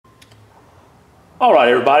All right,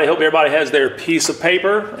 everybody. Hope everybody has their piece of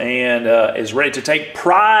paper and is ready to take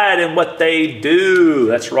pride in what they do.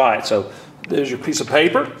 That's right. So there's your piece of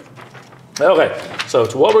paper. Okay, so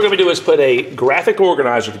what we're going to do is put a graphic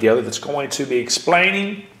organizer together that's going to be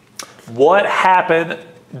explaining what happened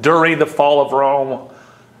during the fall of Rome,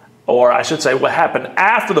 or I should say what happened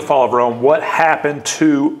after the fall of Rome, what happened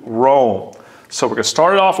to Rome. So we're going to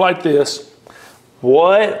start it off like this.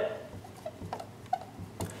 What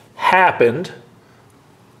happened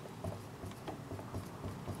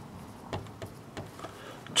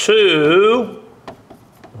to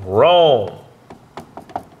Rome?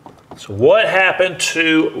 So what happened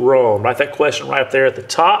to Rome? Write that question right up there at the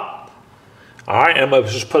top. All right, and I'm going to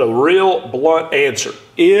just put a real blunt answer.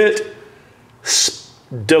 It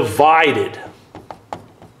divided.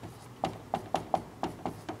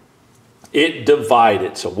 It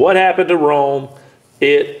divided. So what happened to Rome?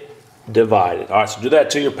 It divided. All right, so do that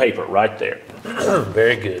to your paper right there.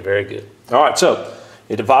 Very good, very good. All right, so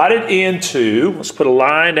it divided into, let's put a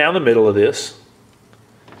line down the middle of this.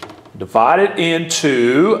 Divided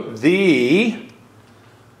into the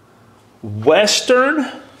western,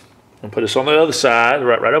 I'll put this on the other side,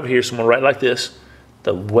 right over here, so I'm going to write like this.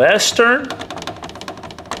 The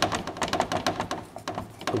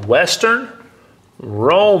Western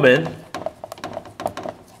Roman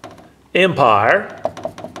Empire.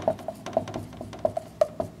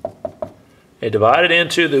 It divided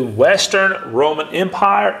into the Western Roman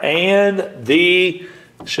Empire and the,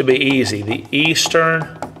 should be easy, the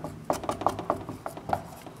Eastern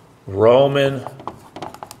Roman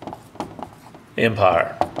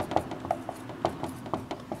Empire.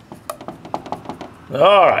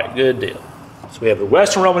 All right, good deal. So we have the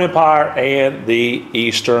Western Roman Empire and the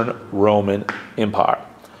Eastern Roman Empire.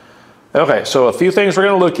 Okay, so a few things we're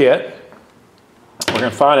going to look at. We're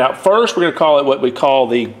going to find out. First, we're going to call it what we call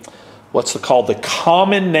the, what's called the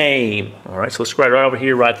common name. All right, so let's write right over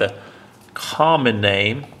here, write the common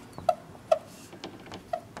name.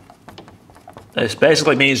 This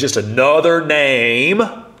basically means just another name,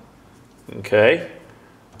 okay,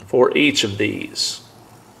 for each of these.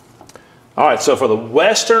 All right, so for the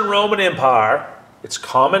Western Roman Empire, its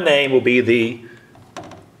common name will be the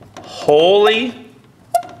Holy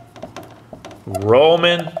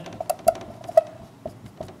Roman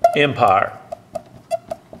Empire.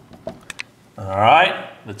 All right,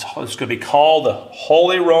 it's going to be called the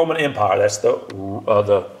Holy Roman Empire. That's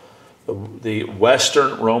the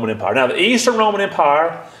Western Roman Empire. Now, the Eastern Roman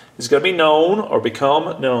Empire is going to be known or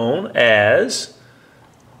become known as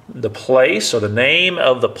the place, or the name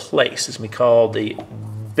of the place is going to be called the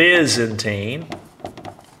Byzantine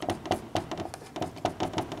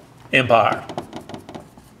Empire.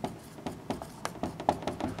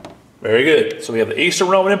 Very good. So we have the Eastern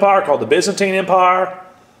Roman Empire called the Byzantine Empire,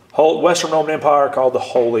 Western Roman Empire called the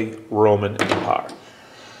Holy Roman Empire.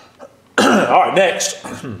 All right, next.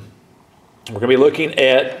 We're going to be looking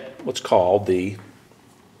at what's called the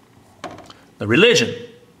religion.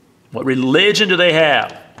 What religion do they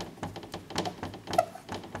have?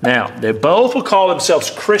 Now, they both will call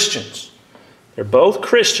themselves Christians. They're both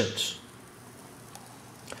Christians.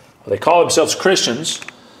 Well, they call themselves Christians.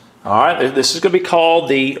 All right, this is going to be called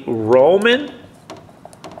the Roman,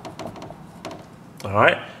 all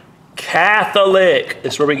right, Catholic.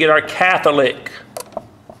 This is where we get our Catholic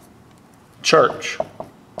Church.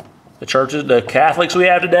 The churches, the Catholics we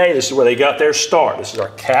have today, this is where they got their start. This is our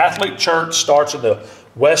Catholic Church, starts in the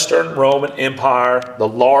Western Roman Empire, the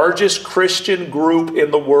largest Christian group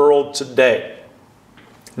in the world today.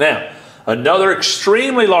 Now, another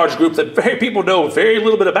extremely large group that people know very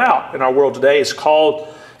little bit about in our world today is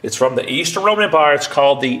called, it's from the Eastern Roman Empire, it's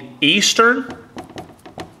called the Eastern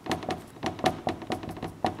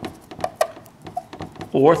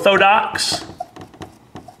Orthodox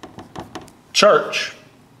Church.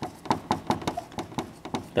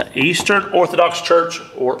 The Eastern Orthodox Church,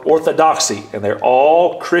 or Orthodoxy, and they're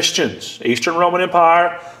all Christians. Eastern Roman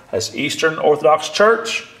Empire has Eastern Orthodox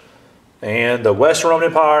Church, and the Western Roman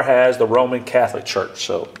Empire has the Roman Catholic Church.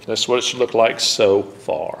 So that's what it should look like so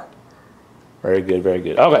far. Very good, very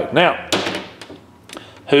good. Okay, now,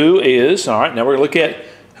 who is, all right, now we're going to look at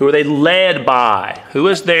who are they led by? Who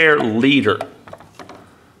is their leader?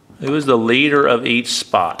 Who is the leader of each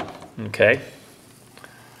spot? Okay.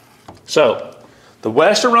 So, the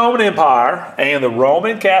Western Roman Empire and the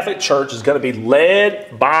Roman Catholic Church is going to be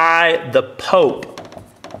led by the Pope.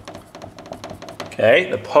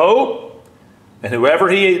 Okay, the Pope and whoever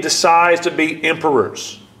he decides to be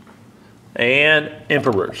emperors and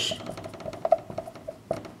emperors.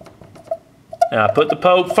 Now, I put the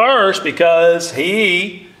Pope first because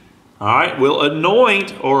he all right, will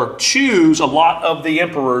anoint or choose a lot of the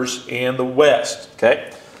emperors in the West,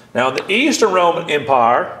 okay? Now, the Eastern Roman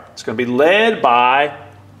Empire is going to be led by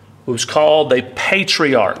who's called the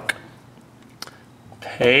Patriarch.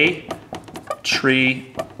 Patriarch.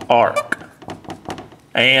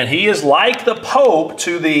 And he is like the Pope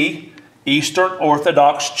to the Eastern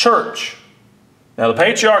Orthodox Church. Now, the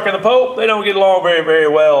Patriarch and the Pope, they don't get along very, very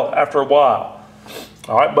well after a while.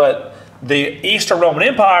 All right, but the Eastern Roman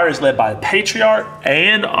Empire is led by the Patriarch,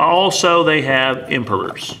 and also they have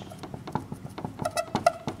emperors.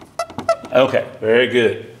 Okay, very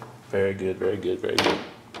good. Very good, very good, very good.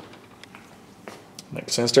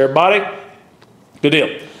 Makes sense to everybody? Good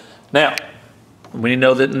deal. Now, we need to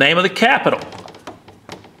know the name of the capital.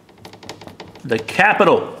 The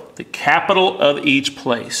capital of each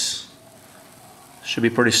place. Should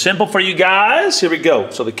be pretty simple for you guys. Here we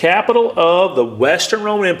go. So the capital of the Western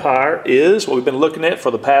Roman Empire is, what we've been looking at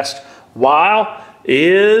for the past while,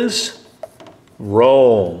 is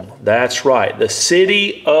Rome. That's right. The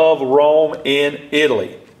city of Rome in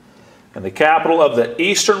Italy. And the capital of the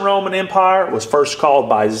Eastern Roman Empire was first called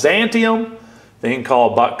Byzantium, then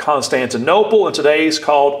called Constantinople, and today is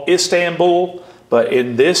called Istanbul. But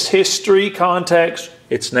in this history context,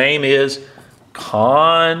 its name is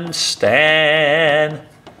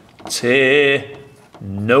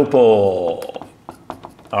Constantinople.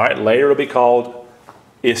 All right, later it'll be called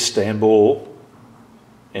Istanbul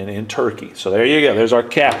and in Turkey. So there you go, there's our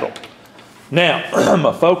capital. Now, I'm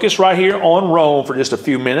going to focus right here on Rome for just a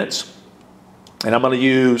few minutes. And I'm going to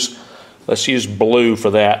use, let's use blue for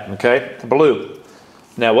that, okay? Blue.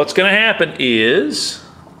 Now, what's going to happen is,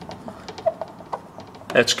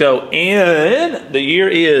 let's go in, the year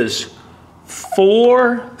is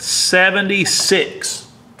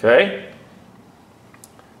 476, okay?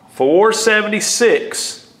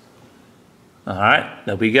 476. All right,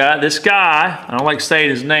 now we got this guy. I don't like saying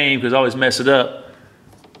his name because I always mess it up.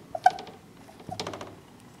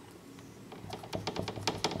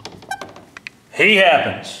 He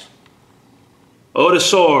happens.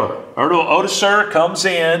 Odoacer comes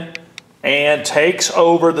in and takes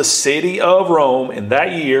over the city of Rome in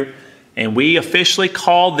that year, and we officially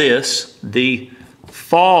call this the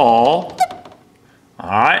fall, all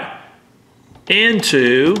right,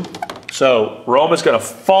 into, so Rome is going to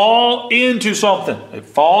fall into something. It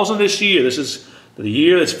falls in this year. This is the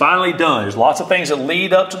year that's finally done. There's lots of things that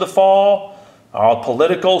lead up to the fall.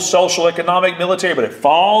 Political, social, economic, military, but it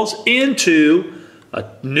falls into a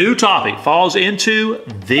new topic, falls into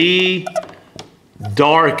the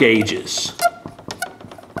Dark Ages.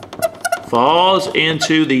 Falls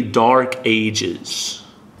into the Dark Ages.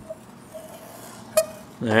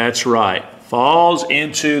 That's right. Falls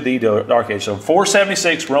into the Dark Ages. So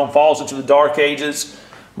 476, Rome falls into the Dark Ages.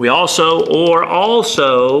 We also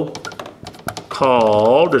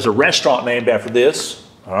called, there's a restaurant named after this.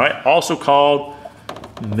 All right, also called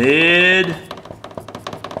medieval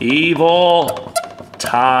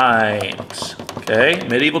times. Okay,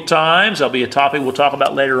 medieval times. That'll be a topic we'll talk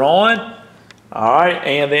about later on. All right,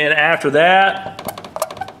 and then after that,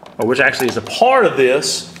 which actually is a part of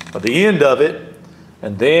this, or the end of it,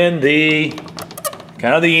 and then the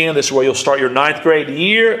end. This is where you'll start your 9th grade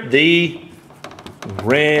year. The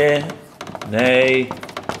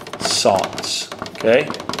Renaissance. Okay.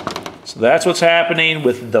 So that's what's happening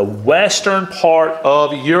with the western part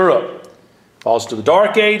of Europe. Falls to the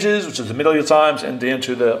Dark Ages, which is the medieval times, and then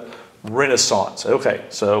to the Renaissance. Okay,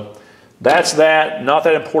 so that's that. Not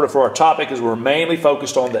that important for our topic because we're mainly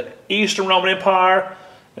focused on the Eastern Roman Empire.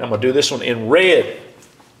 And I'm going to do this one in red.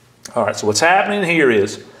 All right, so what's happening here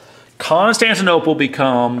is Constantinople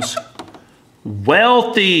becomes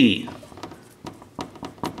wealthy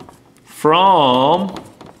from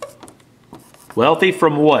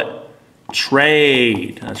what?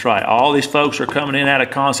 Trade. That's right. All these folks are coming in out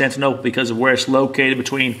of Constantinople because of where it's located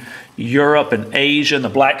between Europe and Asia and the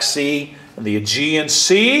Black Sea and the Aegean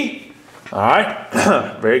Sea. All right.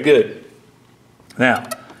 Very good. Now,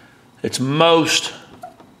 its most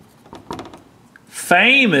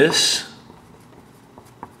famous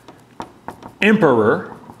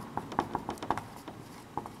emperor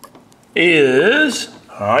is,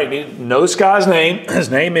 all right, you need to know this guy's name. His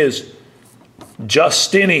name is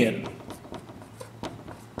Justinian.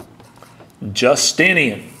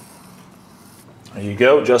 Justinian. There you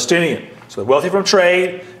go, Justinian. So wealthy from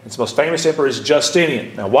trade. Its most famous emperor is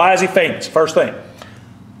Justinian. Now, why is he famous? First thing.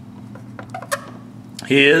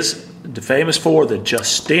 He is famous for the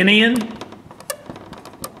Justinian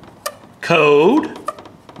Code.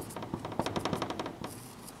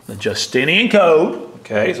 The Justinian Code.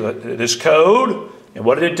 Okay, so this code, and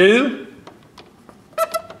what did it do?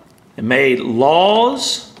 and made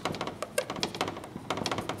laws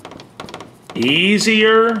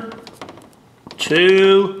easier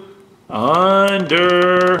to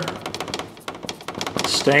understand.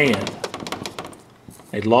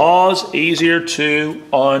 Made laws easier to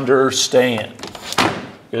understand.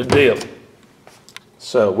 Good deal.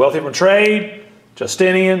 So, wealthy from trade,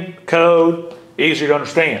 Justinian, code, easier to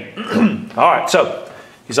understand. All right, so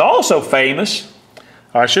he's also famous,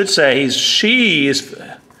 or I should say she is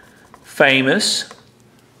famous.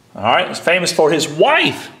 All right, he's famous for his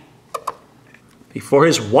wife. Before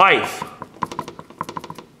his wife.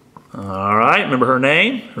 All right, remember her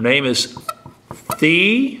name? Her name is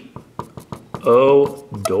Theodora.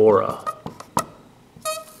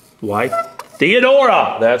 Wife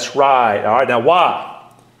Theodora. That's right. All right, now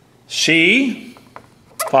why? She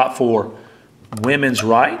fought for women's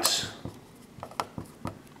rights.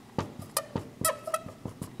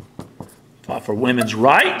 Fought for women's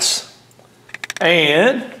rights.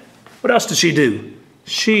 And what else did she do?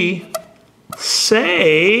 She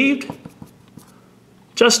saved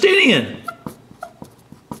Justinian.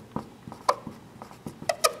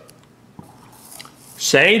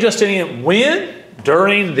 Saved Justinian when?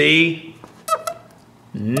 During the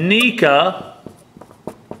Nika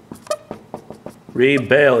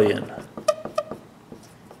Rebellion.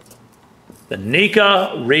 The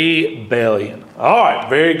Nika Rebellion. All right,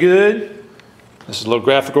 very good. This is a little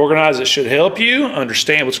graphic organizer that should help you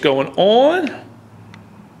understand what's going on.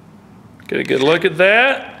 Get a good look at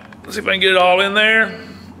that. Let's see if I can get it all in there.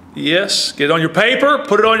 Yes, get it on your paper,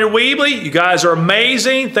 put it on your Weebly. You guys are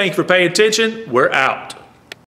amazing. Thank you for paying attention. We're out.